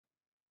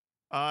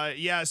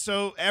Yeah,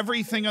 so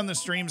everything on the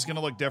stream is going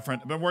to look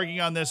different. I've been working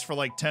on this for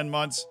like 10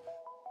 months.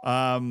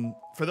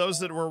 For those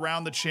that were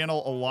around the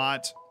channel a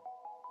lot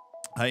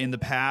in the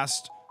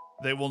past,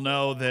 they will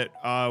know that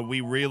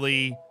we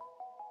really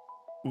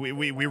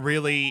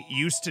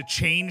used to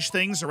change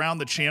things around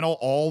the channel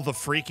all the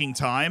freaking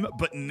time,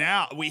 but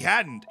now we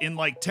hadn't in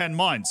like 10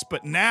 months.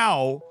 But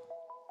now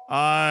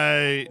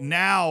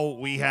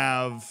we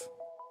have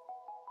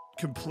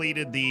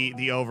completed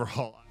the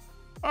overhaul.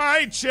 All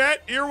right,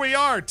 chat, here we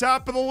are,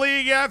 top of the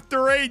league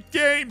after 8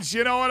 games.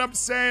 You know what I'm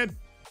saying?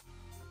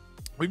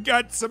 We've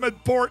got some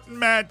important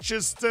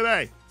matches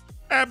today.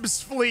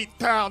 Ebbsfleet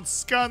Town,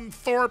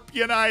 Scunthorpe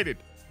United,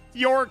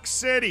 York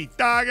City,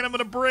 Dagenham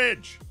and a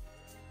Bridge.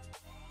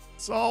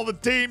 It's all the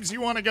teams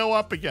you want to go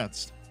up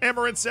against.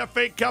 Emirates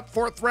FA Cup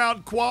 4th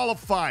round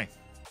qualifying.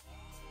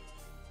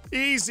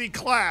 Easy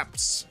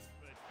claps.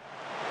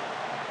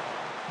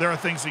 There are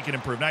things we can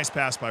improve. Nice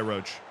pass by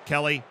Roach.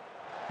 Kelly.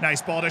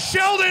 Nice ball to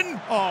Sheldon.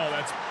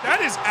 Oh,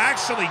 that is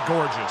actually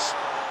gorgeous.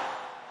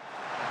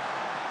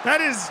 That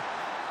is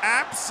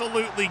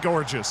absolutely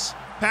gorgeous.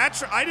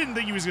 Patrick, I didn't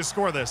think he was going to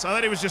score this. I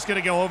thought he was just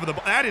going to go over the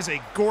ball. That is a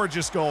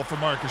gorgeous goal for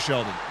Marcus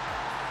Sheldon.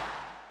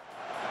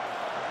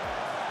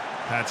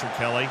 Patrick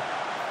Kelly.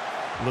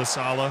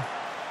 Lusala.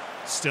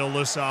 Still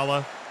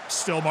Lusala.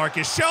 Still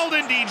Marcus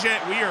Sheldon, DJ.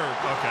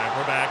 Okay,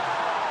 we're back.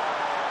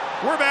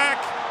 We're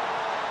back.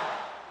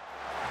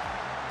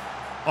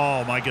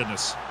 Oh, my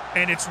goodness.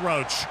 And it's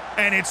Roach.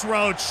 And it's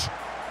Roach.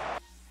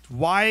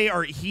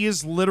 He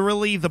is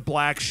literally the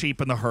black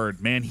sheep in the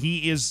herd, man.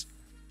 He's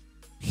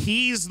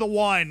the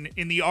one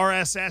in the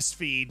RSS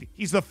feed.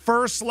 He's the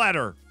first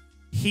letter.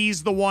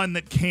 He's the one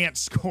that can't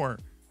score.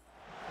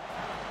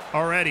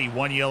 Already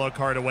 1 yellow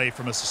card away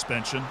from a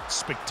suspension.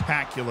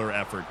 Spectacular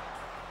effort.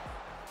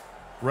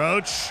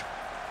 Roach.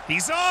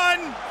 He's on.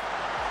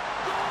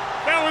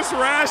 That was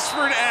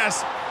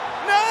Rashford-esque.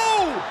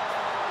 No!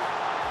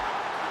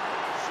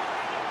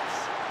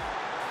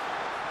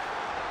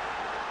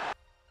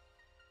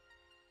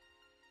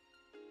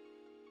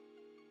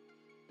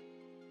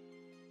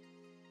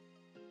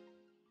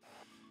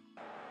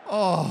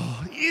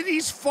 Oh,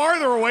 he's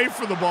farther away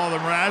from the ball than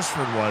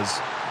Rashford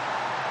was.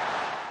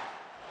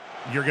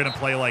 You're going to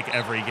play like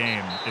every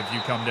game if you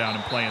come down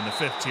and play in the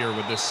 5th tier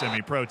with this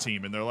semi-pro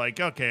team. And they're like,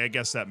 okay, I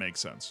guess that makes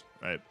sense,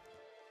 right?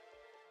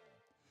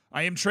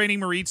 I am training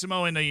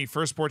Marítimo in the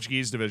first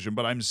Portuguese division,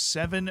 but I'm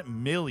 7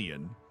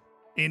 million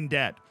in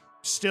debt.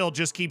 Still,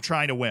 just keep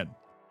trying to win.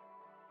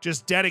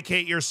 Just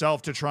dedicate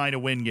yourself to trying to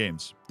win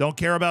games. Don't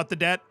care about the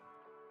debt,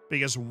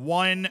 because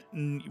one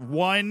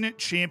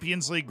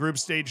Champions League group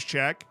stage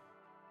check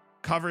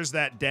covers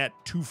that debt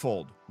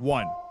twofold.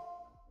 1,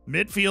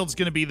 midfield's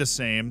going to be the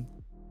same.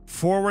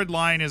 Forward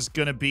line is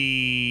going to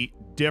be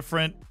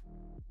different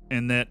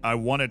in that I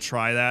want to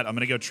try that. I'm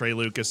going to go Trey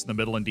Lucas in the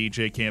middle and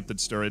DJ Camp and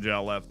Sturridge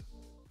out left.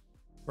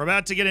 We're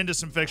about to get into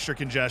some fixture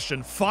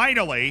congestion.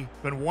 Finally,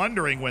 been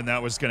wondering when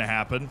that was going to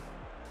happen.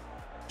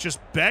 Just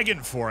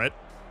begging for it.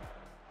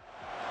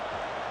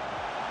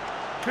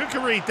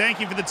 Kukari,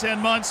 thank you for the 10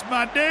 months,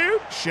 my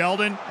dude.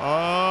 Sheldon.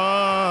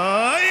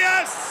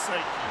 Yes!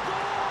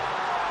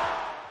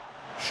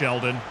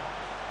 Sheldon.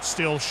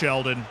 Still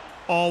Sheldon.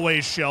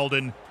 Always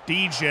Sheldon.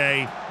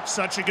 DJ,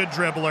 such a good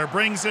dribbler,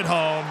 brings it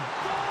home.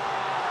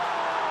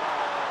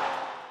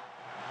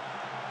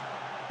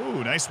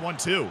 Ooh, nice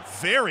 1-2.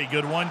 Very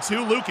good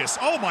 1-2. Lucas.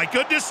 Oh, my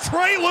goodness.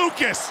 Trey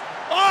Lucas.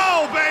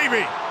 Oh,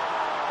 baby.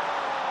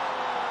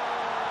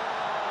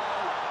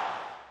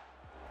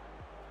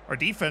 Our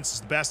defense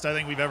is the best I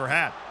think we've ever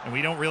had, and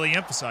we don't really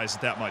emphasize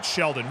it that much.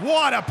 Sheldon,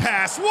 what a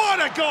pass. What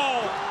a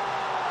goal.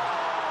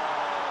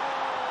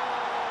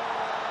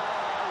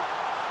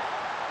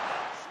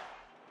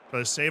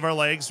 To save our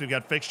legs, we've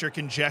got fixture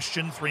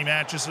congestion, 3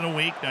 matches in a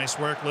week. Nice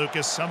work,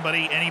 Lucas.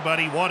 Somebody,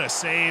 anybody, what a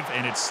save,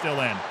 and it's still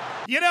in.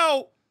 You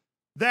know,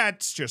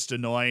 that's just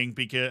annoying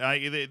because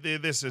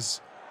this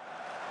is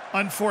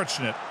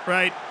unfortunate,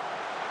 right?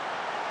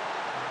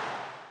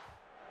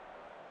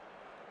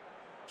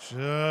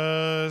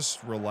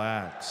 Just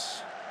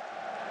relax.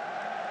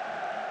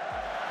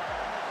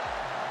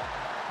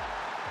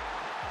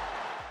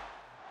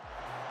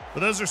 But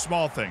those are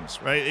small things,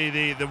 right?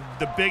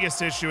 The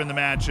biggest issue in the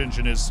match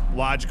engine is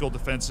logical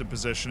defensive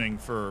positioning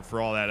for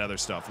all that other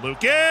stuff.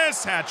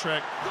 Lucas, hat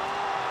trick.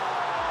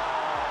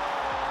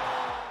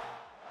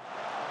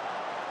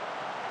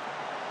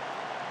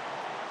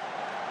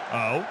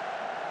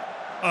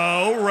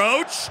 Oh,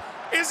 Roach,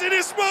 is it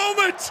his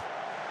moment?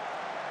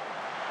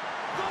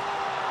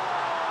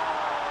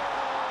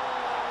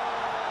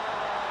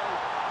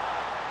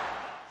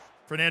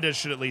 Fernandez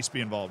should at least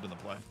be involved in the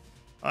play.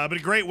 But a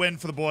great win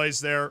for the boys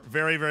there.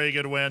 Very, very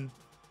good win.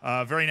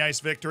 Very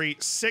nice victory.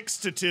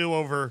 6-2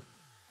 over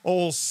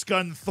old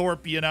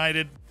Scunthorpe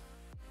United.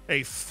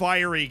 A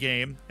fiery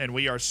game, and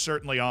we are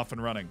certainly off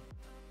and running.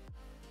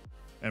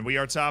 And we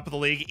are top of the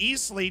league.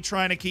 Eastleigh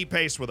trying to keep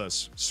pace with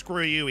us.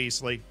 Screw you,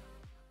 Eastleigh.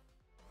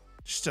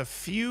 Just a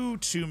few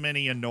too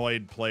many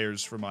annoyed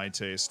players for my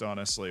taste,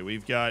 honestly.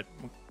 We've got,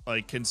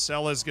 like,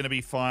 Kinsella's going to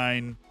be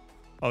fine.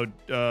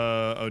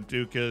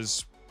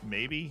 Oduka's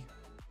maybe.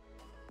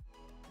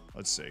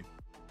 Let's see.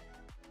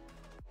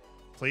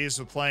 Pleased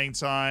with playing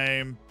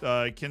time.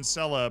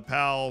 Kinsella,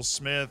 Powell,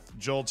 Smith,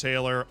 Joel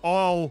Taylor,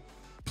 all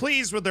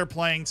pleased with their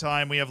playing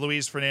time. We have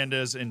Luis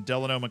Fernandez and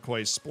Delano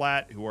McCoy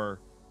Splat, who are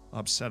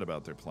upset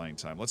about their playing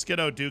time. Let's get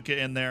Oduka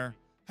in there.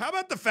 How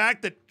about the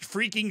fact that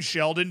freaking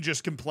Sheldon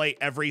just can play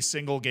every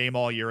single game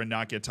all year and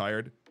not get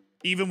tired?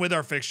 Even with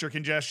our fixture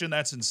congestion,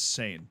 that's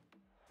insane.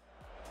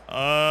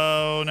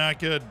 Oh, not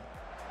good.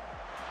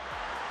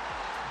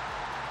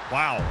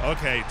 Wow,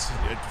 okay, it's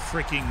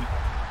freaking...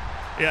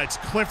 Yeah, it's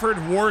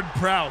Clifford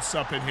Ward-Prowse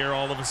up in here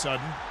all of a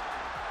sudden.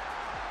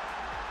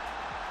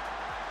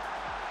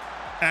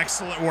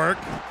 Excellent work.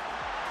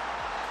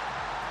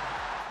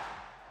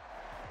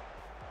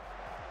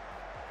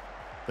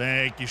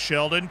 Thank you,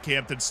 Sheldon.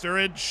 Campton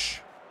Sturridge.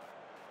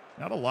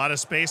 Not a lot of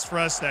space for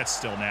us. That's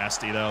still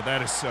nasty, though.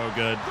 That is so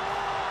good.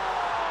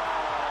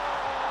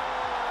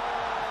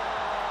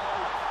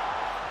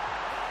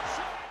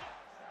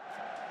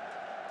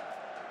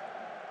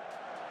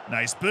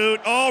 Nice boot.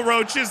 Oh,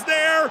 Roach is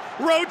there.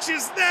 Roach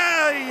is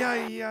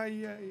there.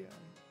 Yeah.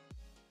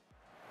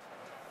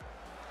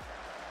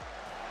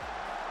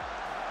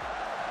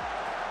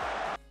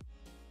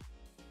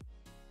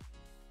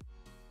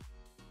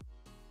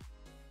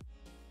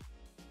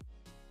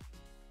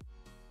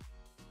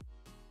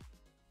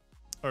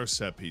 Our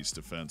set piece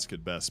defense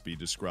could best be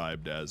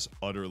described as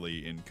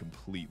utterly and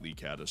completely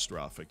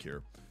catastrophic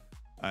here.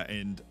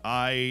 And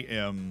I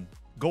am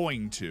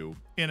going to,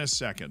 in a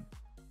second,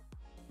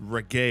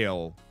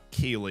 regale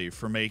Keeley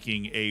for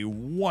making a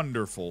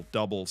wonderful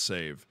double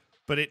save.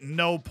 But at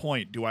no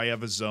point do I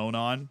have a zone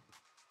on.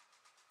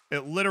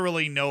 At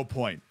literally no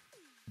point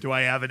do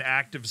I have an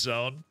active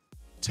zone.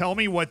 Tell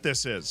me what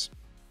this is.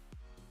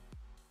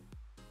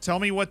 Tell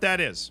me what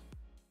that is.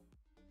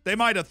 They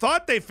might have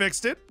thought they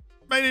fixed it.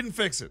 They didn't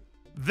fix it.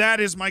 That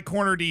is my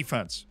corner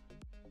defense.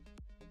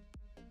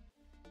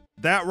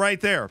 That right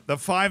there, the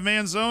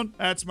 5-man zone,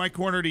 that's my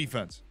corner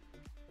defense.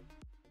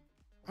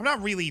 I'm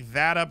not really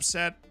that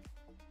upset.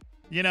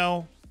 You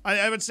know,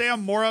 I would say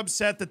I'm more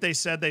upset that they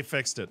said they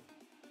fixed it.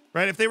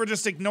 Right? If they were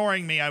just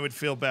ignoring me, I would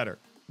feel better.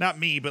 Not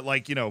me, but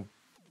like, you know,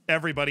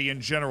 everybody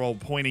in general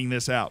pointing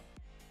this out.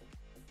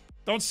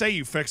 Don't say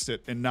you fixed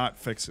it and not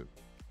fix it.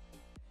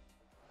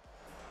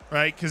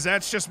 Right? Because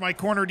that's just my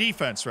corner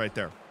defense right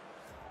there.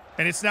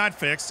 And it's not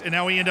fixed. And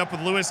now we end up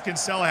with Luis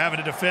Kinsella having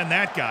to defend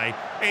that guy.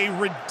 A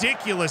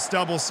ridiculous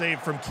double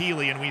save from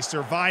Keeley, and we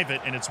survive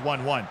it, and it's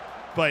 1-1.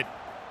 But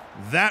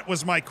that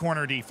was my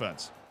corner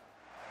defense.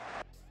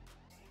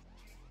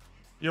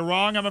 You're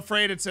wrong, I'm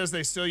afraid. It says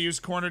they still use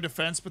corner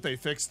defense, but they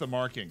fixed the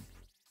marking.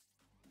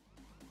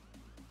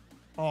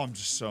 Oh, I'm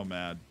just so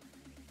mad.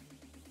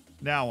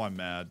 Now I'm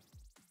mad.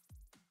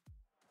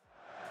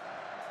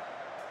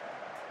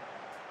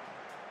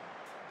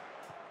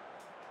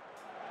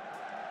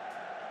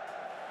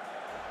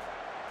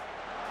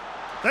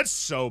 That's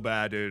so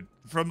bad, dude.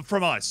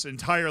 From us,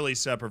 entirely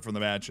separate from the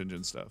match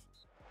engine stuff.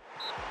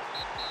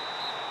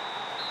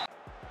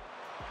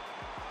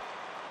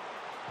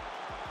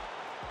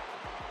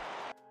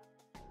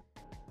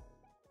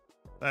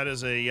 That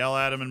is a yell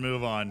at him and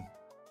move on.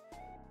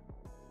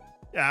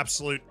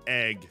 Absolute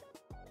egg.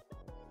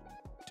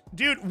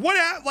 Dude,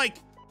 what, like,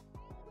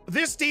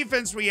 this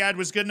defense we had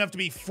was good enough to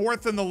be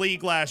 4th in the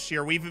league last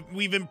year.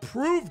 We've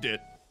improved it.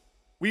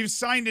 We've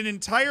signed an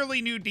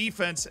entirely new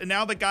defense, and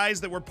now the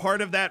guys that were part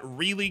of that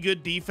really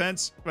good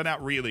defense, but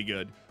not really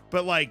good,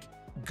 but like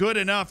good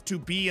enough to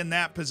be in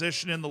that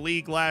position in the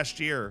league last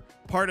year,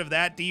 part of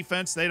that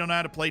defense, they don't know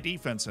how to play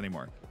defense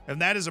anymore.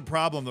 And that is a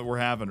problem that we're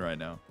having right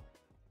now.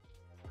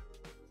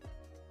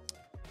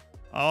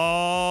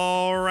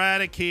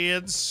 Alrighty,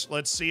 kids.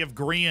 Let's see if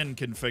Green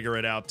can figure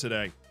it out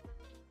today.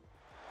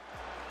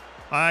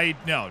 I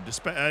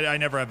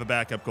never have a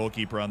backup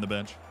goalkeeper on the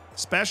bench,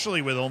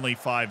 especially with only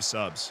 5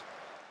 subs.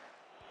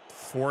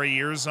 4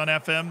 years on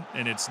FM,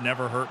 and it's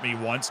never hurt me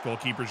once.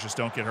 Goalkeepers just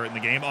don't get hurt in the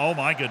game. Oh,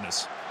 my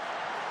goodness.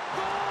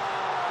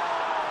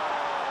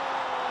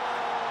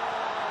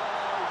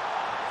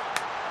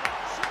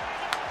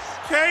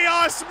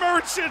 Chaos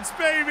Merchants,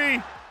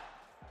 baby!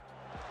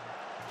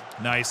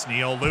 Nice,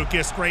 Neil.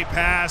 Lucas, great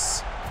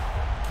pass.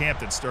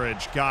 Campton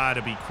Sturridge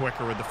gotta be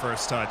quicker with the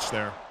first touch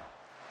there.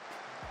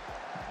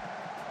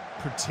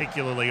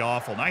 Particularly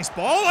awful. Nice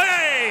ball.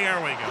 Hey, there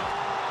we go.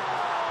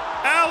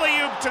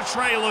 Alley-oop to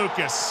Trey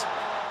Lucas.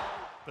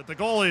 But the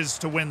goal is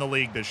to win the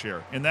league this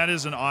year, and that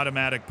is an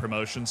automatic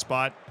promotion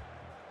spot.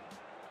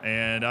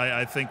 And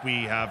I think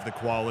we have the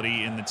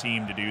quality in the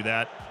team to do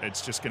that.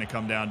 It's just going to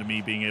come down to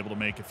me being able to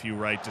make a few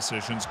right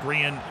decisions.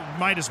 Green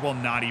might as well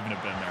not even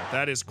have been there.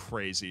 That is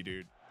crazy,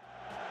 dude.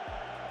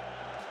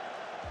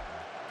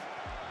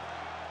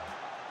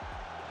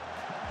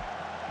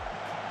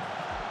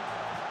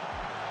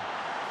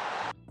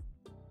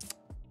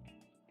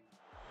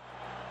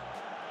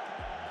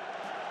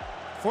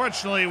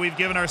 Fortunately, we've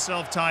given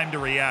ourselves time to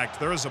react.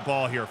 There is a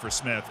ball here for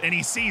Smith, and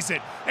he sees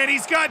it, and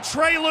he's got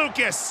Trey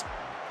Lucas.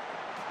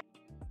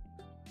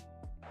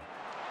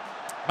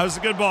 That was a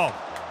good ball.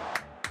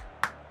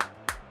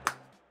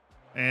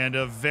 And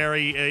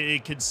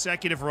a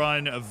consecutive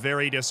run of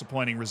very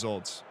disappointing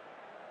results.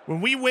 When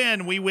we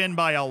win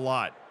by a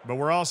lot. But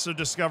we're also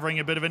discovering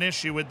a bit of an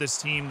issue with this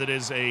team that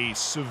is a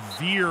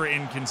severe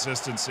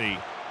inconsistency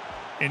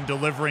in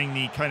delivering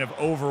the kind of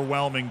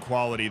overwhelming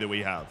quality that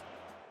we have.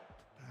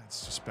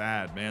 That's just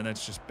bad, man.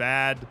 That's just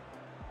bad.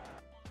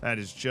 That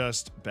is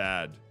just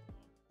bad.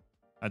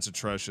 That's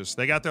atrocious.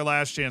 They got their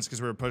last chance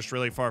because we were pushed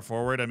really far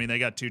forward. I mean, they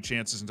got 2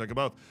 chances and took them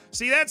both.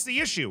 See, that's the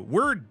issue.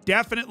 We're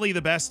definitely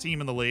the best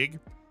team in the league.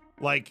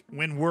 Like,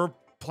 when we're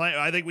playing,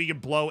 I think we can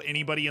blow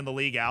anybody in the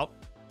league out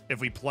if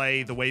we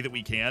play the way that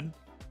we can.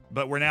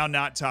 But we're now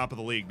not top of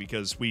the league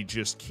because we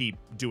just keep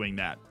doing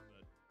that.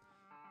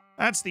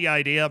 That's the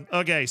idea.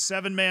 Okay,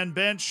 7-man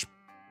bench.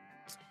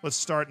 Let's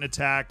start an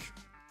attack.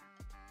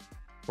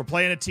 We're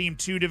playing a team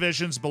 2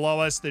 divisions below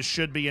us. This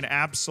should be an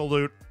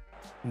absolute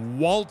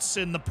waltz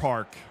in the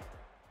park.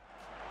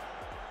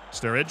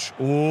 Sturridge.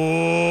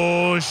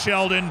 Oh,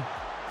 Sheldon.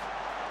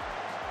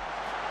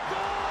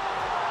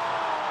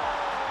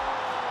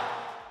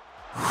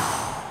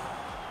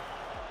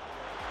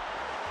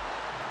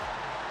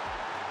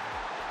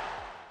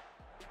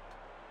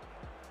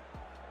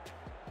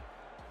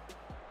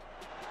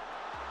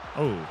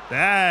 Oh,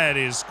 that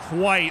is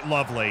quite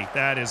lovely.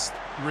 That is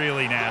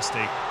really nasty.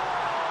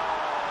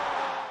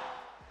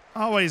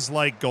 I always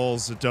like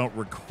goals that don't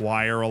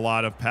require a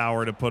lot of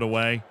power to put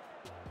away.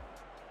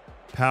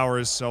 Power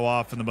is so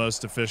often the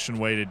most efficient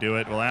way to do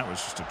it. Well, that was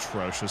just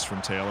atrocious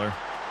from Taylor.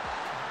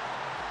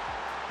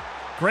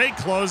 Great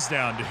close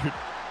down, dude.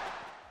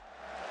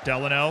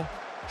 Delano,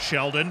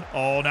 Sheldon.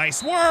 Oh,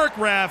 nice work,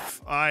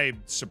 ref.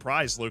 I'm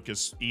surprised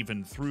Lucas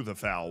even through the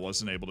foul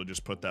wasn't able to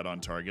just put that on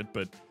target,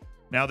 but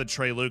now that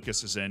Trey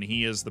Lucas is in,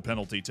 he is the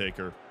penalty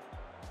taker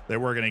that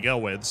we're going to go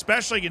with,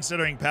 especially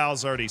considering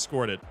Pal's already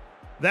scored it.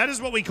 That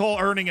is what we call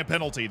earning a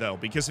penalty, though,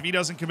 because if he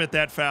doesn't commit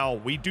that foul,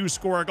 we do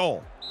score a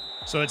goal.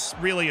 So it's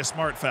really a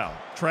smart foul.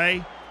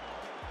 Trey,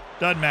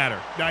 doesn't matter.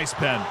 Nice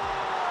pen.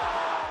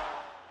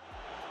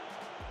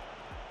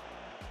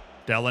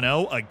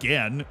 Delano,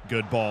 again,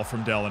 good ball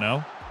from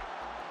Delano.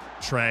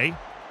 Trey.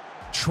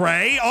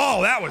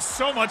 Oh, that was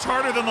so much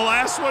harder than the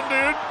last one,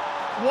 dude.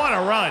 What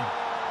a run.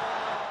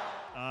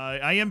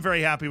 I am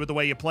very happy with the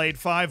way you played.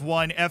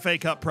 5-1, FA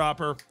Cup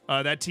proper.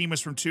 That team was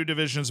from 2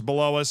 divisions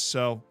below us,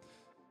 so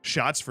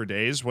shots for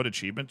days. What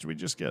achievement did we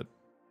just get?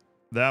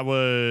 That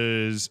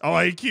was... Oh,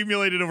 I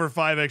accumulated over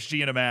 5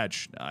 XG in a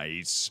match.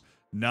 Nice.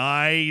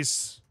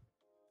 Nice.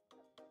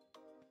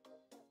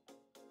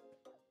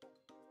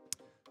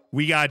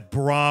 We got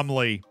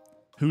Bromley,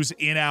 who's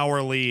in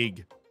our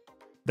league.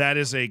 That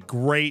is a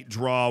great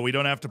draw. We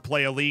don't have to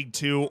play a League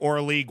 2 or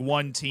a League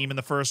 1 team in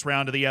the first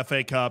round of the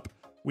FA Cup.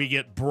 We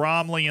get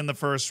Bromley in the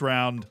first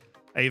round,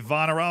 a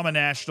Vanarama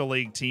National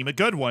League team, a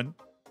good one,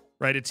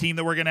 right? A team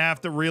that we're going to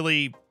have to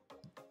really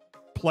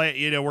play,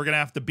 we're going to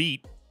have to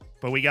beat.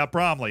 But we got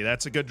Bromley.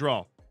 That's a good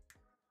draw.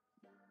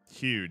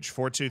 Huge.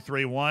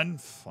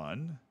 4-2-3-1.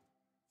 Fun.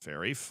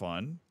 Very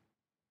fun.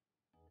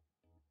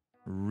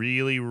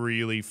 Really,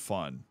 really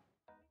fun.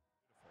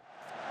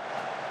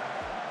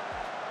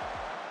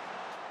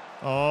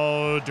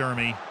 Oh,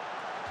 Dermy.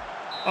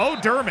 Oh,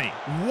 Dermy.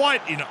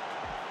 What in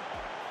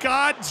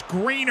God's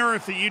green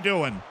earth are you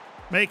doing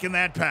making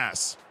that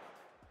pass?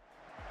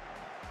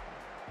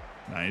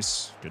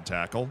 Nice. Good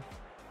tackle.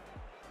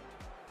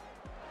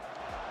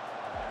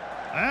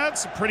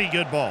 That's a pretty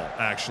good ball,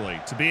 actually,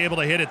 to be able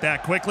to hit it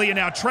that quickly. And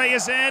now Trey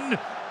is in.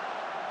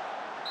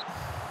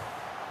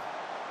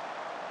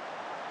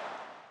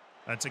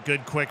 That's a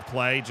good quick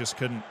play. Just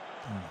couldn't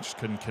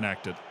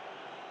connect it.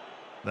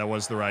 That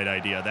was the right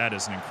idea. That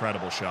is an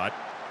incredible shot.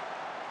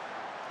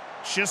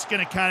 Just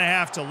going to kind of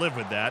have to live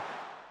with that.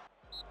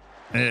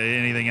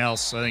 Anything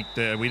else? I think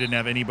that we didn't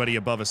have anybody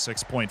above a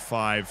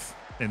 6.5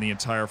 in the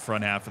entire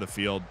front half of the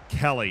field.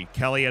 Kelly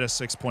had a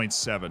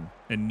 6.7,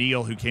 and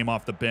Neil, who came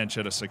off the bench,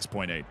 had a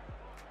 6.8.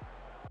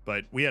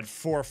 But we had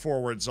 4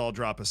 forwards all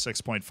drop a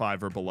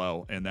 6.5 or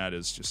below, and that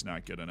is just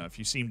not good enough.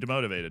 You seem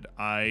demotivated.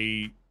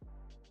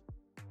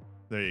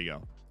 There you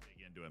go.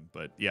 Into him.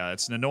 But yeah,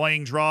 it's an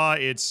annoying draw.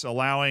 It's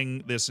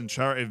allowing this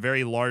a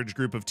very large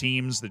group of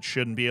teams that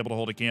shouldn't be able to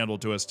hold a candle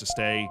to us to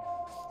stay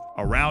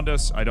around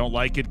us. I don't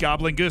like it.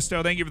 Goblin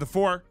Gusto, thank you for the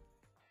 4.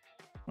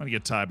 I'm going to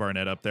get Ty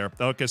Barnett up there.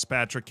 Okus,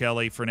 Patrick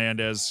Kelly,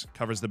 Fernandez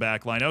covers the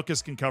back line.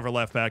 Okus can cover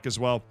left back as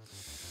well.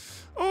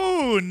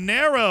 Oh,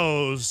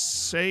 Narrows.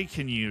 Say,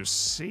 can you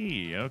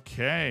see?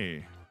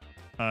 Okay.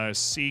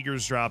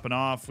 Seeger's dropping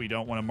off. We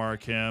don't want to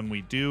mark him.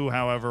 We do,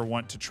 however,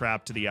 want to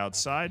trap to the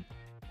outside,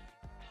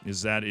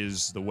 as that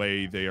is the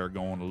way they are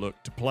going to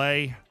look to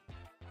play.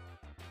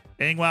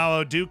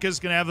 Angwao Oduka's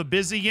going to have a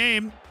busy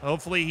game.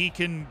 Hopefully he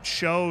can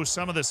show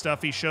some of the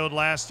stuff he showed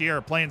last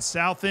year playing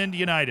Southend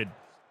United.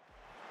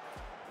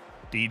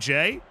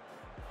 DJ.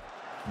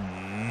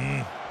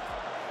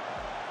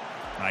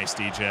 Nice,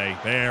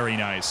 DJ. Very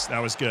nice. That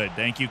was good.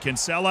 Thank you,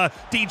 Kinsella.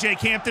 DJ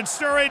Campton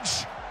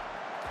Sturridge.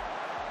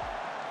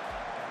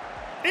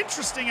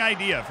 Interesting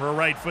idea for a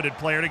right-footed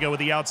player to go with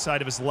the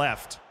outside of his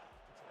left.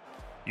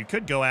 You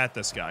could go at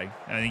this guy.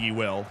 I think he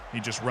will. He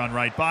just run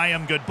right by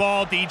him. Good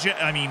ball, DJ.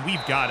 I mean,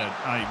 we've got to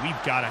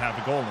have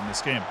a goal in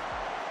this game.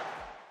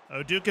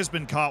 Duke has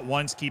been caught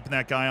once keeping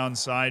that guy on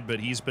side, but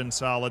he's been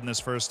solid in this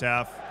first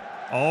half.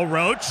 Oh,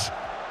 Roach.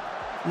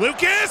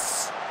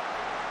 Lucas!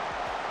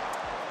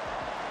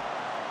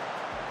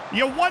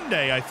 Yeah, one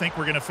day I think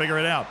we're going to figure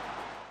it out.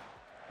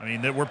 I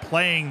mean, that we're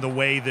playing the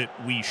way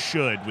that we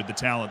should with the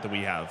talent that we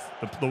have.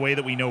 The way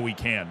that we know we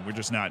can. We're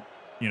just not,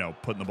 you know,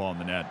 putting the ball in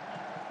the net.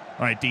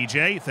 All right,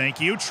 DJ, thank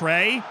you.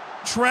 Trey.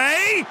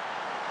 Trey!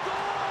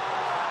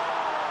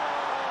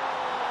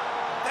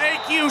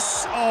 Thank you.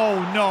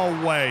 Oh,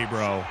 no way,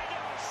 bro.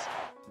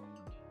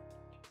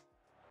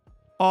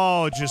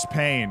 Oh, just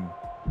pain.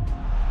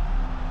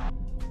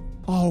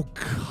 Oh,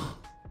 God.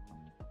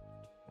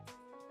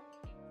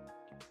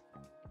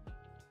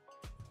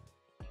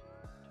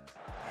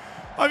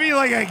 I mean,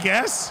 like, I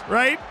guess,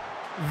 right?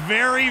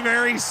 Very,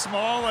 very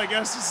small, I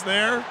guess it's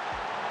there.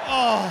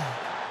 Oh.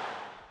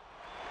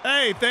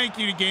 Hey, thank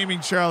you to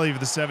Gaming Charlie for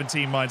the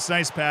 17 months.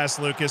 Nice pass,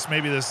 Lucas.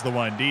 Maybe this is the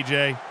one.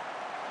 DJ.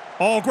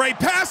 Oh, great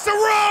pass to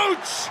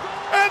Roach!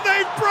 And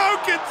they've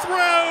broken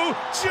through!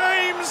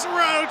 James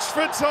Roach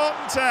for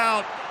Taunton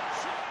Town.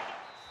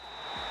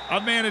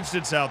 I've managed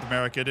in South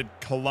America, did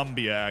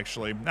Colombia,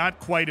 actually. Not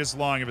quite as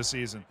long of a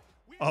season.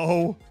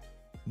 Oh,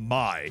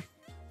 my.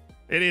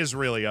 It is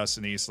really us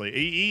and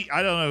Eastleigh.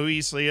 I don't know who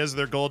Eastleigh is.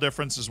 Their goal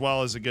difference as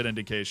well is a good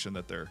indication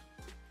that they're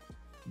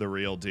the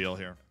real deal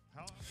here.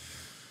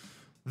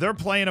 They're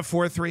playing a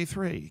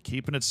 4-3-3,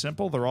 keeping it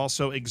simple. They're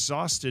also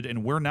exhausted,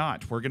 and we're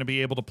not. We're going to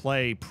be able to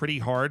play pretty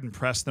hard and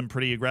press them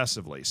pretty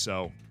aggressively.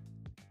 So,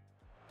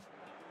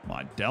 come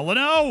on,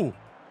 Delano.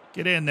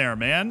 Get in there,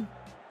 man.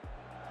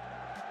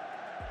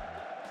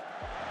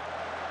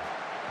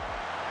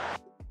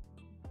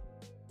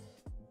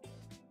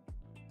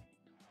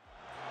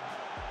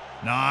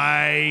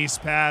 Nice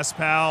pass,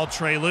 pal.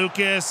 Trey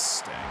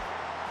Lucas. Dang.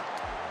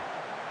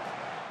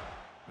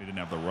 We didn't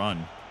have the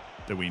run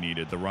that we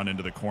needed. The run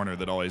into the corner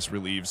that always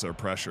relieves our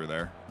pressure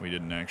there. We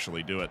didn't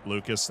actually do it.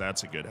 Lucas,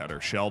 that's a good header.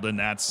 Sheldon,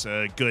 that's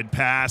a good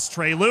pass.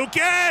 Trey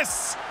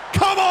Lucas!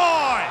 Come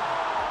on!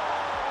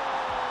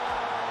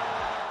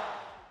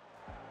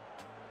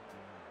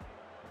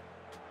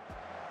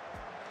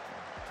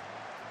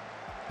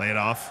 Play it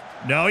off.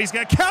 No, he's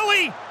got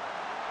Kelly!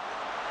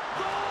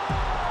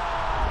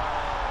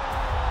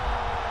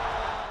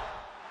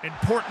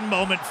 Important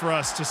moment for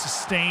us to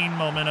sustain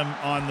momentum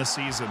on the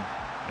season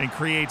and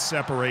create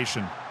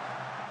separation.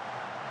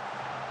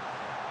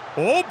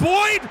 Oh,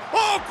 Boyd!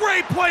 Oh,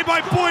 great play by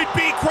Boyd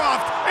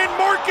Beecroft! And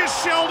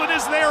Marcus Sheldon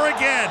is there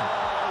again.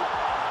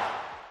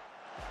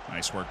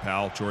 Nice work,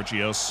 pal.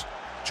 Georgios.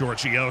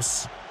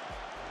 Georgios.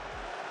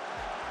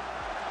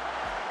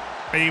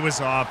 He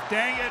was off.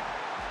 Dang it.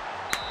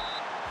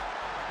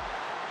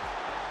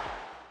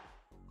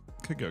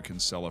 Could go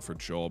Kinsella for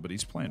Joel, but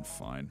he's playing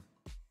fine.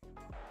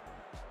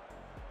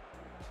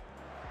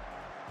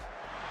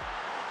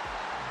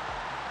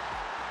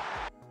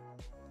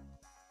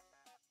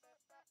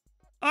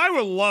 I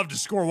would love to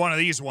score one of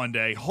these one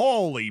day.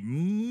 Holy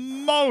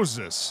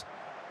Moses.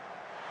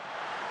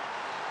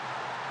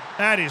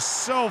 That is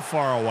so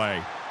far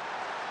away.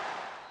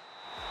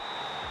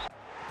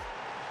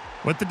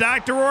 What the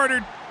doctor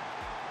ordered.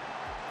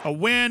 A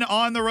win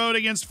on the road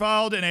against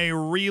Fylde and a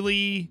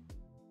really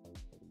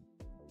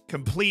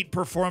complete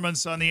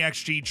performance on the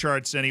XG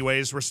charts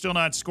anyways. We're still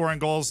not scoring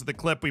goals at the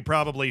clip we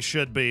probably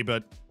should be,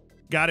 but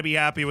got to be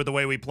happy with the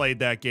way we played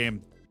that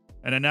game.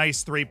 And a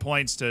nice 3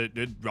 points to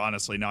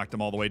honestly knock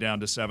them all the way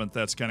down to 7th.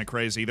 That's kind of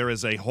crazy. There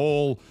is a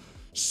whole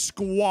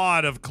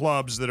squad of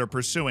clubs that are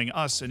pursuing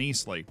us in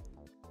Eastleigh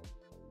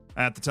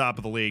at the top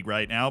of the league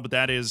right now, but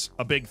that is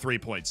a big 3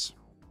 points.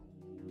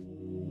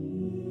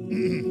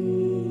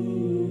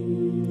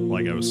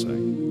 Like I was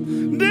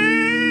saying. Dear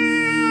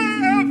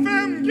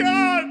FM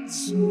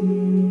gods!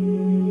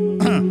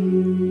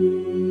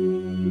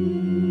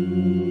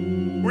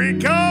 We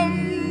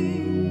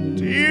come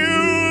to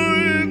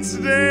you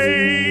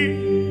today.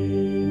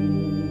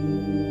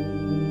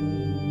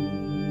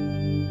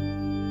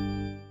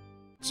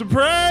 To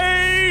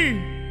pray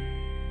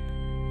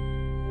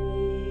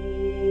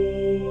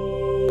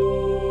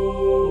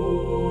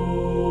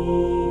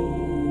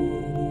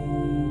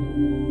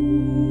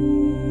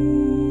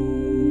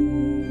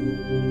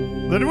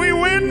that we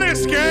win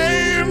this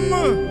game,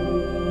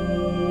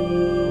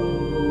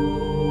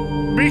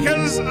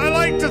 because I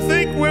like to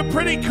think we're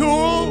pretty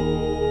cool,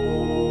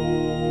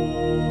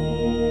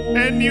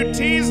 and you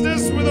teased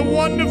us with a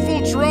wonderful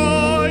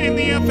draw in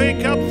the FA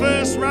Cup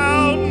first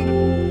round.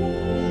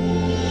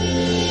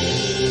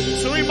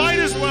 Might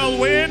as well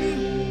win,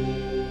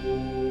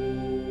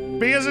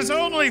 because it's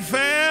only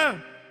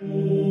fair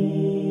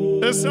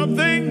or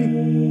something.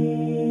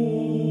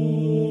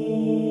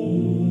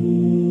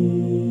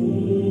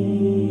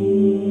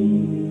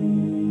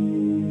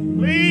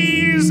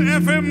 Please,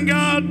 FM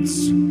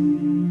gods,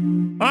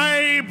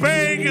 I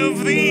beg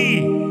of thee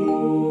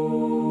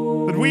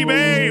that we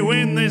may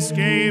win this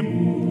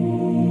game,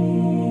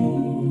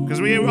 because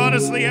Because we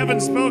honestly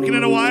haven't spoken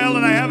in a while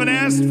and I haven't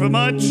asked for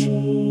much.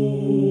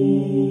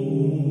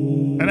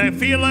 And I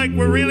feel like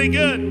we're really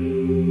good.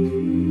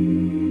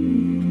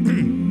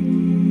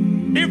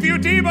 If you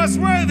deem us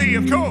worthy,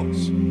 of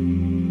course.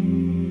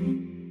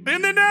 In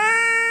the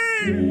name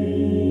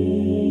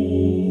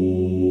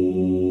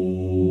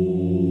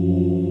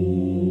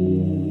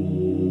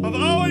of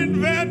Owen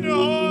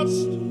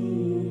Vanderhorst,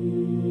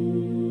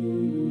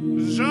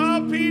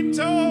 Jean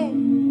Pinto,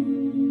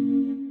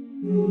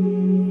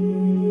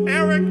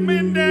 Eric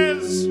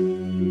Mendez,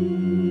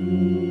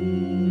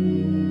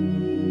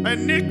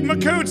 and Nick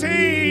McCoty,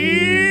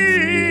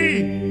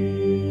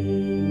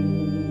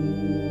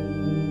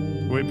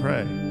 we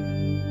pray.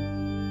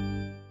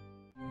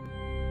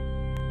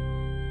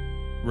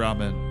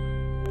 Ramen.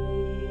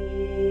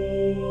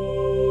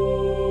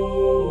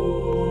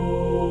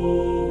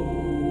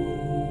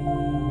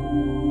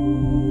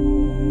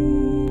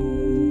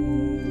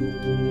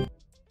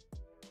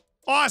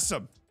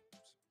 Awesome.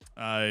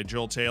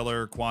 Joel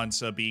Taylor,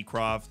 Kwanzaa,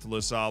 Beecroft,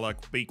 Lozala.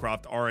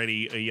 Beecroft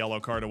already a yellow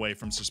card away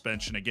from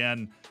suspension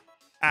again.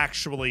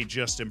 Actually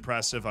just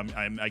impressive.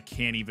 I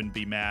can't even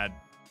be mad.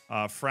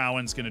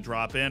 Frowen's going to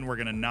drop in. We're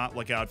going to not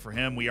look out for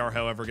him. We are,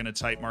 however, going to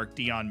type mark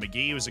Dion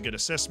McGee, who's a good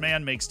assist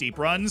man, makes deep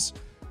runs.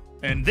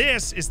 And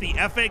this is the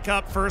FA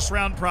Cup first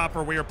round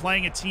proper. We are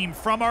playing a team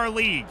from our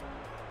league.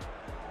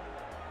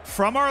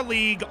 From our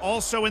league,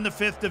 also in the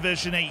 5th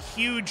division, a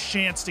huge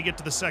chance to get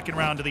to the second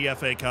round of the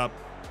FA Cup.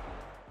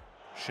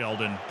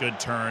 Sheldon, good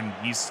turn.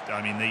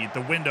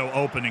 The window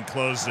opened and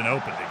closed and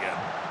opened again.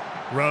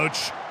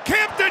 Roach,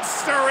 Campton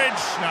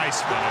Sturridge,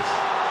 nice finish.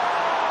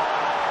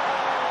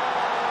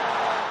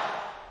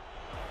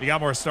 You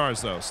got more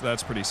stars, though, so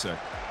that's pretty sick.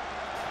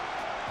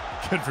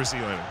 Good for see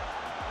you later.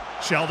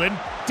 Sheldon,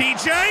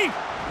 DJ,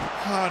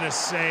 what a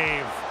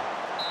save.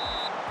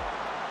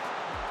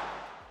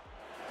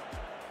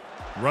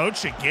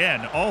 Roach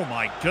again. Oh,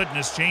 my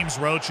goodness. James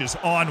Roach is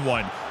on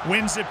one.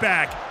 Wins it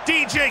back.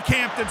 DJ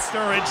Campton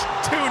Sturridge,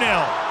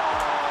 2-0.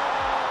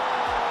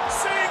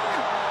 Sing!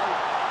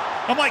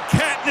 I'm like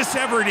Katniss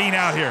Everdeen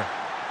out here.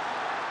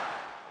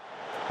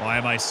 Why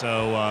am I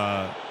so,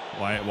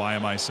 why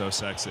am I so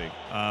sexy?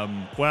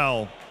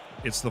 Well,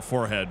 it's the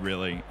forehead,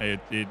 really.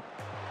 It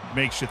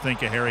makes you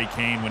think of Harry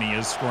Kane when he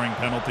is scoring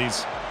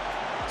penalties.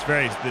 It's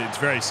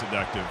very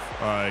seductive.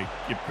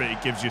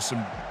 It gives you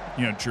some,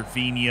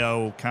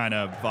 Gervinho kind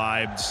of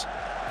vibes.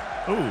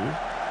 Ooh.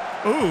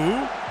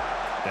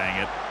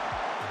 Dang it.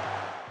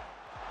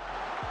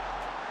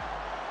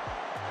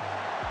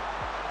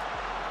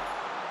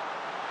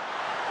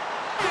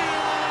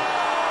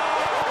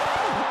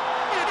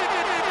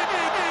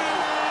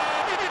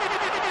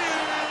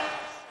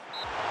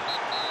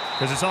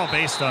 Because it's all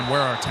based on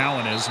where our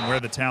talent is and where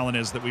the talent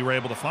is that we were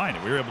able to find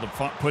it. We were able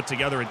to put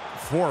together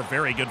 4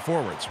 very good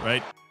forwards,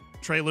 right?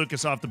 Trey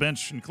Lucas off the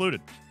bench included.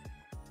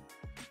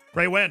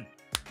 Great win.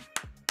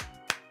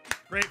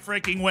 Great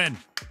freaking win.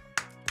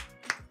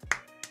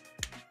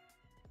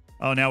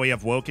 Oh, now we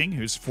have Woking,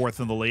 who's 4th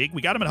in the league.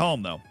 We got him at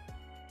home, though.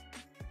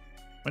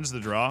 When's the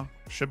draw?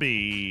 Should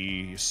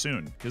be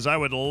soon, because I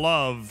would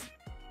love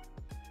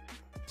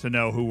to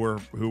know who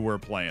we're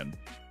playing.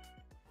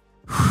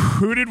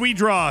 Who did we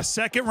draw?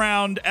 Second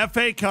round,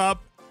 FA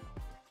Cup.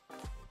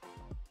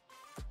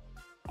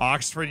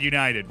 Oxford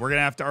United. We're going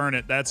to have to earn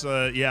it. It's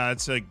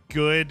a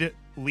good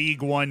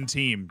League One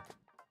team.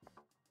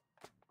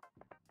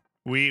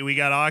 We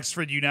got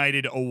Oxford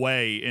United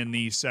away in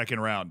the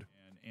second round.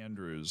 And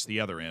Andrews, the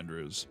other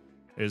Andrews,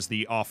 is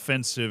the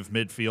offensive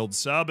midfield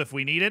sub if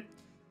we need it.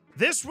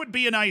 This would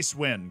be a nice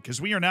win because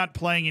we are not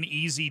playing an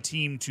easy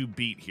team to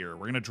beat here.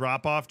 We're going to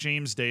drop off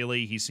James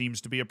Daly. He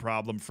seems to be a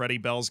problem. Freddie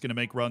Bell's going to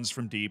make runs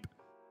from deep.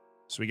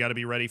 So we got to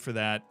be ready for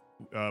that.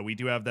 We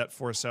do have that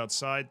force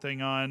outside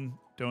thing on.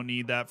 Don't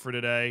need that for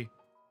today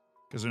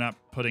because we're not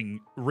putting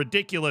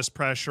ridiculous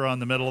pressure on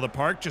the middle of the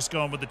park. Just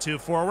going with the 2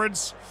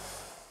 forwards.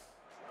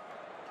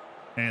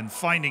 And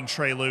finding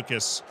Trey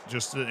Lucas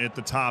just at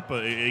the top,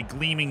 a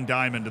gleaming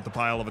diamond at the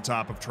pile of a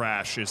top of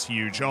trash is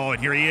huge. Oh,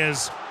 and here he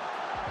is.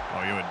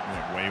 Oh, you went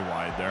way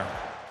wide there.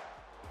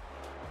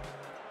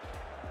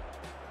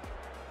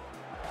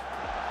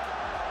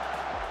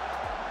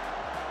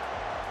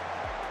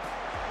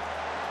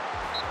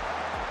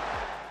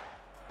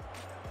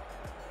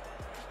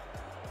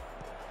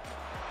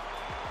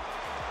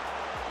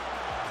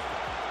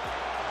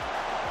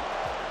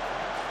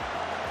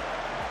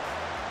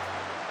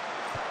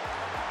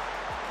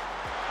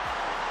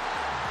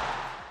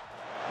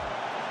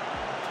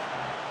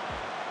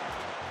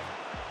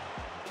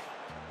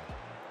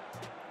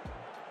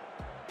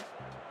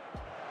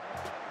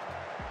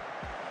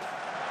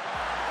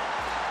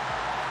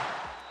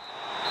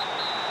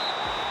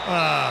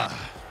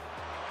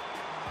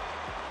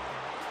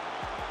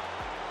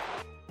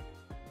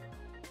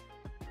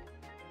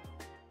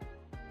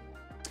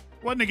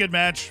 Wasn't a good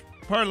match.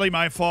 Partly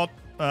my fault.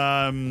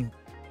 The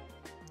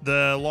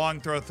long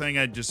throw thing,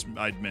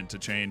 I'd meant to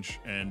change,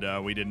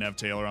 and we didn't have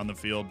Taylor on the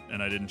field,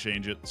 and I didn't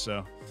change it,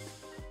 so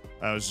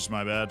that was just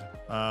my bad.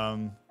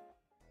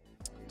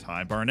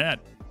 Ty Barnett.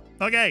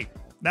 Okay,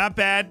 not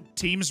bad.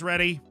 Team's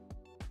ready.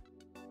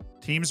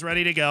 Team's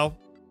ready to go.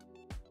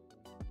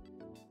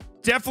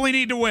 Definitely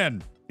need to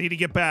win. Need to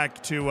get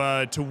back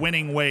to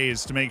winning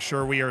ways to make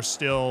sure we are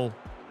still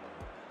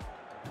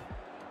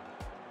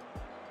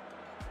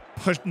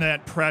pushing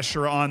that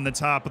pressure on the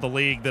top of the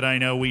league that I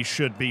know we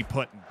should be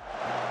putting.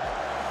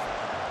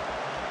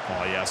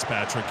 Oh, yes,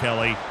 Patrick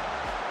Kelly.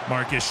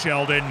 Marcus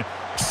Sheldon.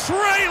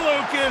 Trey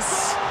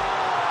Lucas!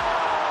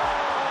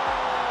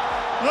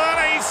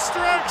 And he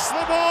strokes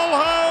the ball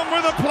home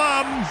with a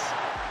plum.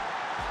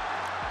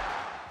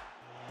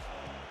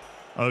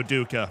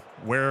 Oduka,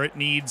 where it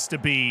needs to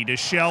be, to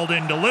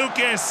Sheldon, to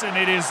Lucas, and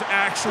it is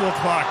actual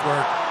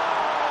clockwork.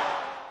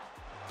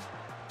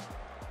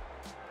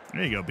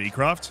 There you go,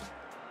 Beecroft.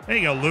 There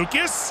you go,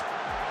 Lucas.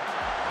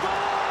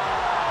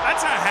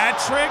 That's a hat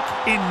trick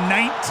in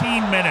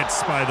 19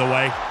 minutes, by the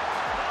way.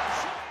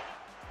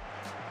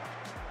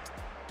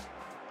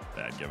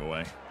 Bad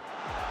giveaway.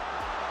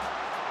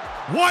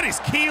 What is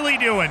Keeley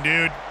doing,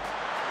 dude?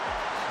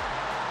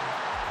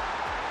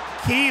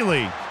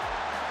 Keeley.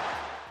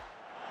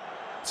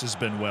 This has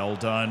been well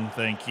done.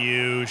 Thank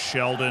you.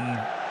 Sheldon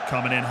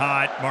coming in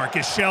hot.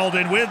 Marcus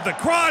Sheldon with the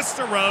cross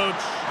to Roach.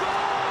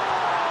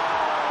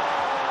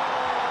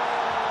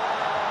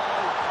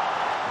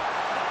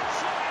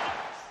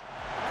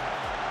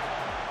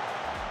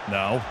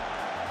 No.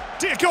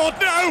 Dear God,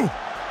 no!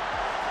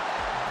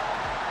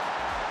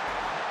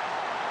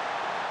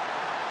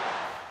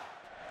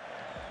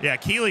 Yeah,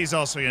 Keeley's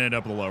also going to end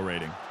up with a low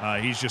rating.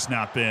 He's just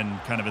not been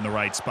kind of in the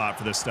right spot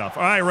for this stuff.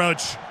 All right,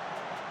 Roach.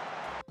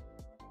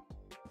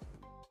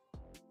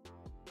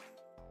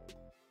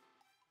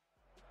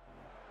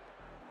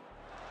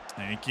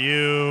 Thank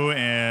you,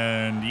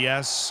 and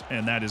yes,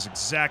 and that is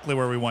exactly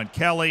where we want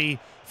Kelly.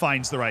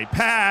 Finds the right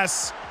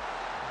pass.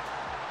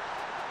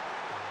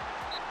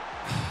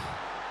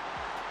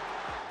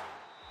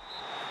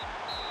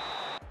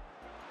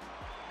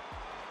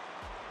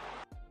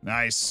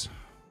 Nice.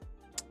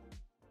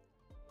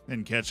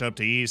 Didn't catch up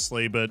to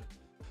Eastley, but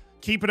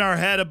keeping our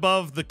head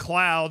above the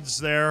clouds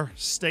there,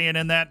 staying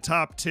in that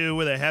top two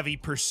with a heavy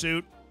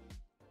pursuit.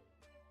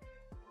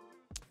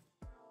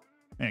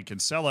 Man,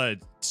 Kinsella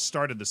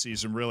started the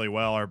season really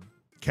well. Our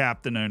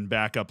captain and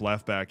backup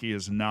left back, he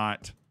has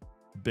not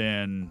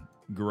been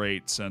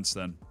great since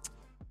then.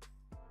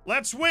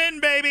 Let's win,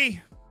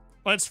 baby.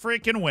 Let's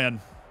freaking win.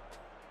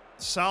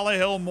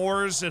 Solihull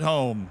Moors at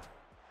home.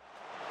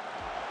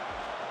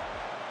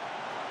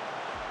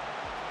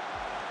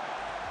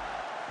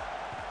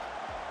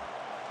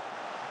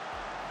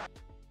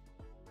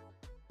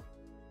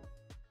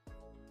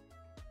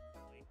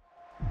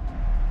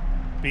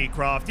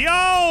 Beecroft.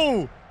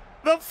 Yo!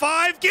 The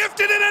 5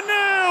 gifted it a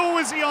no!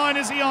 Is he on?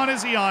 Is he on?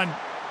 Is he on?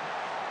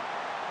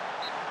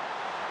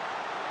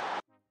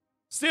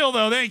 Still,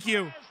 though, thank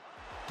you.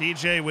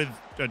 DJ with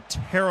a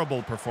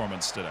terrible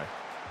performance today.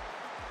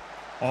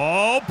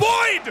 Oh,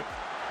 Boyd!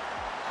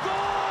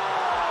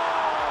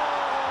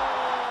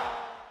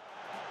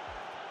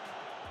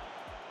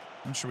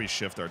 When should we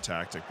shift our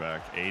tactic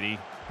back? 80?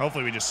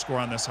 Hopefully we just score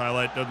on this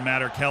highlight. Doesn't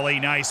matter. Kelly,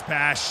 nice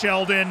pass.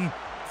 Sheldon,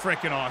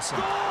 freaking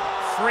awesome.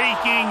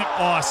 Freaking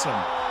awesome.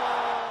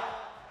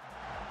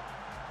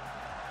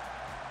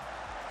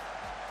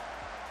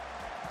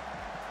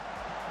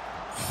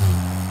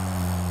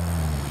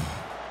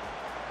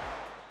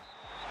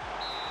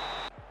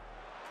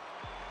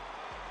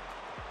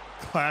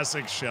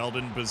 Classic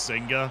Sheldon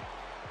Bazinga.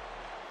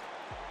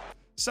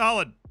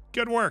 Solid.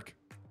 Good work.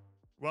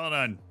 Well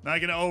done. Not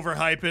going to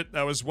overhype it.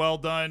 That was well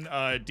done.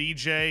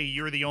 DJ,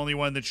 you're the only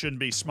one that shouldn't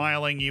be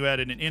smiling. You had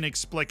an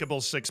inexplicable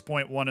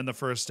 6.1 in the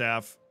first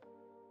half.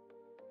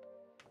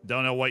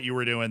 Don't know what you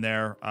were doing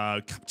there.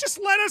 Just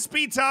let us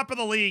be top of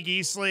the league,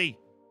 Eastley.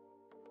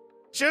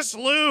 Just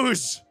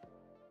lose.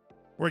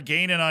 We're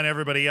gaining on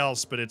everybody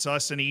else, but it's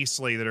us and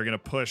Eastley that are going to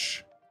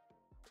push.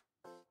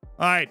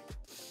 All right.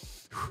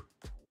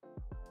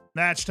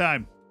 Match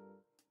time.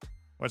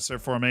 What's their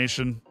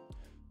formation?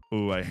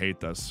 Ooh, I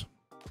hate this.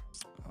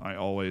 I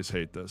always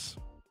hate this.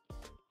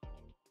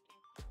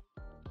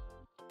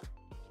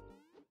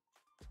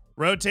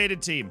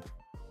 Rotated team.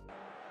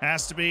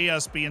 Has to be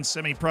us being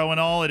semi-pro and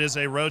all. It is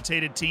a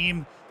rotated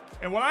team.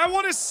 And what I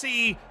want to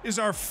see is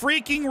our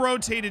freaking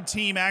rotated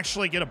team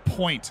actually get a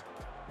point,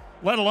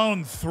 let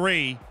alone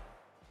 3.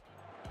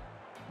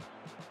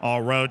 Oh,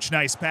 Roach,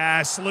 nice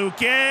pass. Lucas!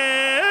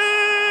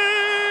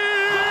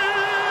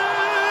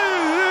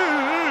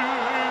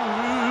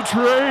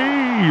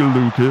 Trey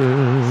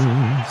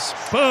Lucas.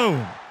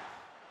 Boom.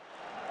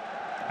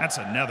 That's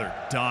another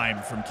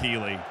dime from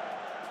Keeley.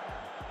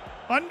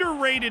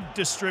 Underrated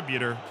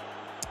distributor.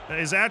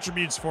 His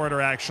attributes for it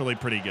are actually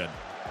pretty good.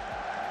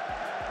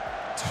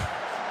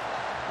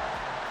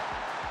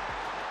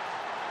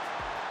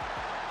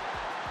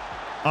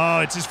 Oh,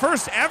 it's his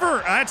first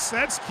ever.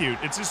 That's cute.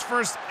 It's his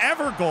first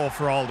ever goal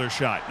for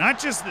Aldershot. Not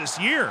just this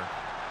year.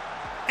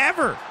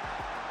 Ever.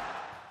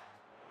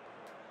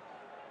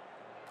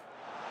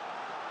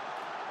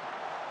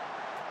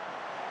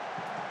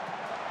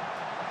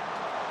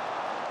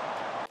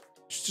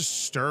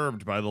 Just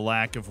disturbed by the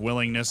lack of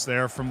willingness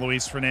there from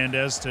Luis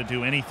Fernandez to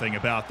do anything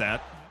about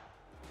that.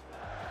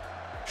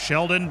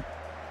 Sheldon,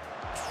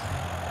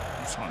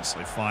 it's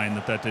honestly fine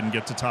that didn't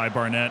get to Ty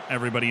Barnett.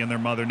 Everybody and their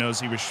mother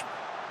knows he was...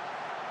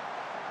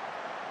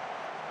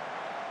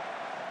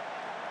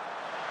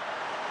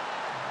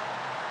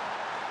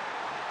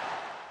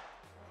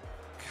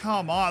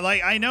 Come on.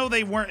 Like, I know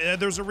they weren't...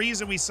 there's a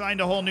reason we signed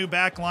a whole new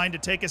back line to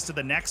take us to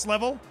the next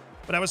level,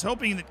 but I was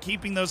hoping that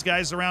keeping those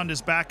guys around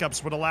as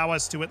backups would allow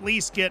us to at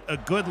least get a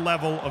good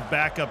level of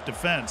backup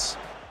defense.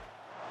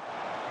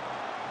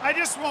 I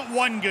just want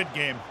one good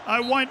game.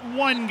 I want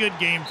one good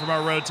game from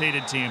our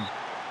rotated team.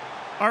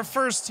 Our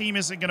first team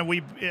isn't going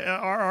to...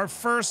 Our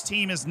first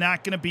team is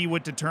not going to be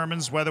what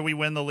determines whether we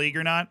win the league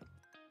or not.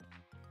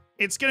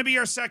 It's going to be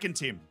our second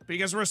team.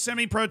 Because we're a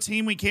semi-pro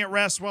team, we can't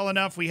rest well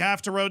enough. We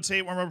have to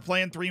rotate when we're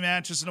playing 3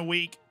 matches in a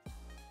week.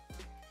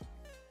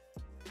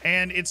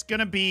 And it's going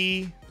to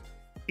be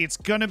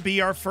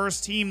our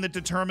first team that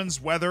determines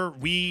whether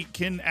we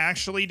can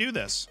actually do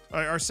this.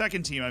 Our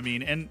second team, I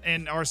mean.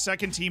 And our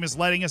second team is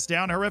letting us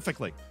down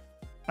horrifically.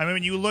 I mean,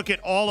 when you look at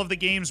all of the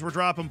games we're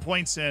dropping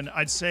points in,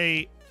 I'd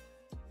say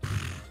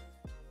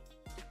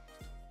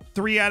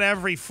 3 out of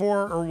every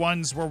 4 are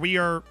ones where we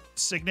are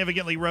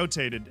significantly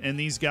rotated. And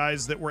these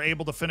guys that were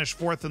able to finish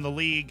 4th in the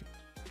league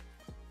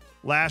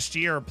last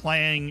year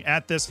playing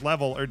at this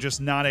level are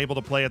just not able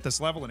to play at this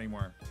level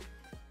anymore.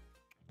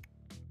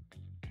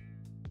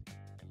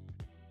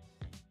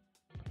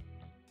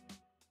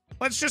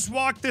 Let's just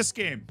walk this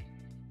game.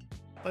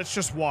 Let's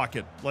just walk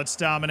it. Let's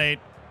dominate.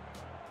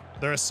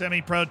 They're a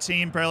semi-pro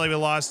team. Apparently we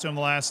lost to them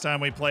the last time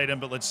we played them,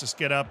 but let's just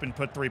get up and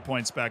put 3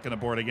 points back on the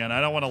board again.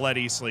 I don't want to let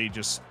Eastleigh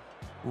just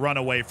run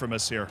away from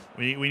us here.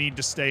 We need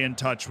to stay in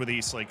touch with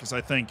Eastleigh because I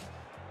think,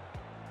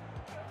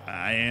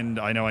 and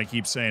I know I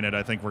keep saying it,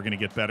 I think we're going to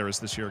get better as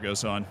this year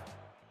goes on.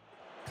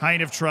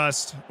 Kind of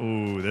trust.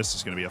 Ooh, this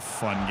is going to be a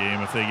fun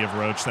game if they give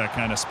Roach that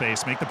kind of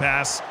space. Make the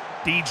pass.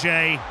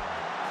 DJ.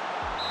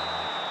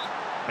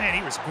 Man,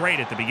 he was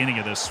great at the beginning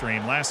of this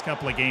stream. Last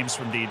couple of games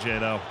from DJ,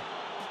 though,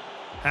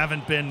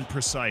 haven't been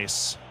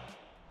precise.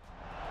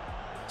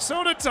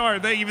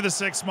 Sonatar, thank you for the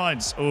 6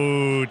 months.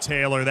 Ooh,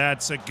 Taylor,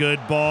 that's a good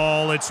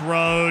ball. It's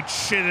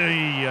Roach.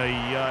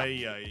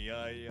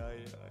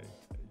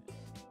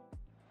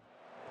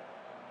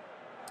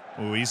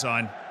 Ooh, he's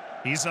on.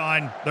 He's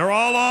on. They're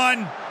all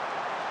on.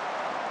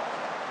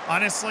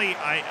 Honestly,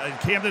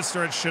 Camden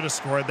Sturridge should have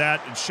scored that,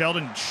 and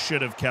Sheldon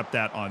should have kept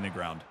that on the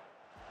ground.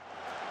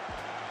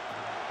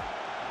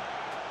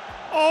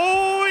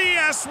 Oh,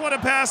 yes, what a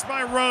pass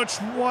by Roach.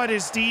 What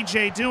is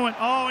DJ doing?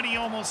 Oh, and he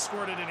almost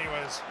scored it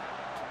anyways.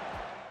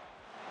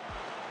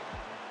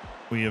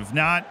 We have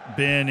not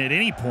been at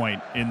any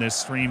point in this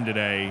stream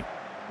today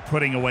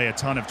putting away a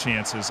ton of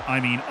chances. I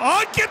mean,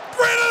 oh, get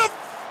rid of...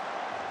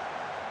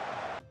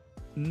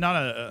 Not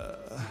a...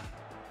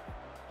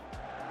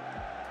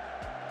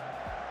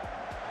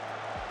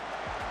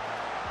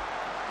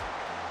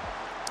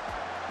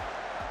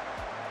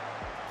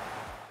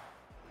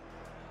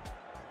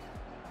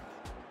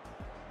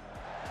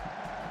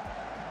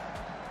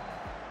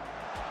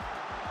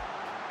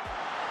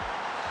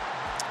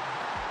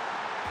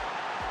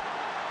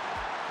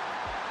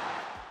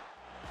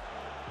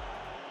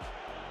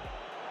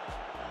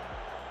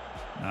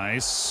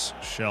 Nice.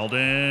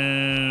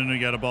 Sheldon. We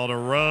got a ball to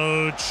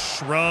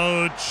Roach.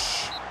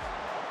 Roach.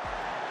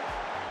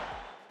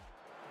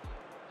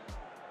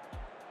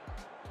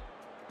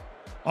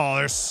 Oh,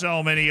 there's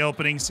so many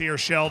openings here,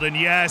 Sheldon.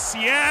 Yes,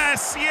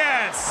 yes,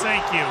 yes.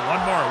 Thank you.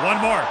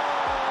 One more.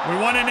 We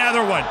want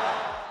another one.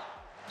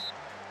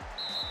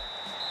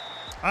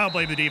 I don't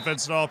blame the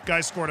defense at all.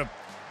 Guys scored a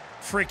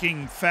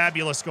freaking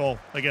fabulous goal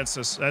against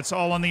us. That's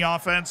all on the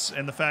offense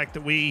and the fact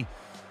that we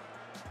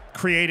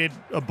created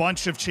a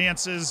bunch of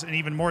chances and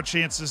even more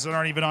chances that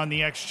aren't even on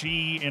the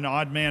XG in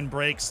odd man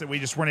breaks that we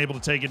just weren't able to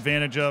take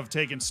advantage of,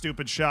 taking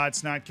stupid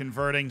shots, not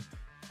converting,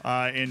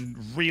 and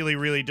really,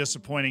 really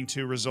disappointing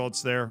 2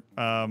 results there.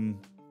 You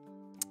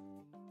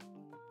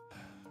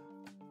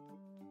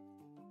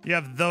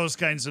have those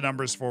kinds of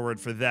numbers forward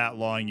for that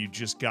long, you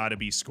just got to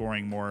be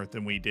scoring more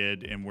than we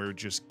did, and we're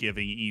just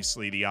giving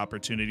Eastleigh the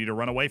opportunity to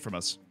run away from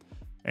us.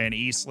 And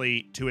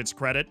Eastleigh, to its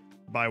credit,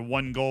 by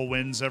 1 goal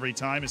wins every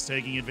time, is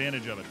taking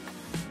advantage of it.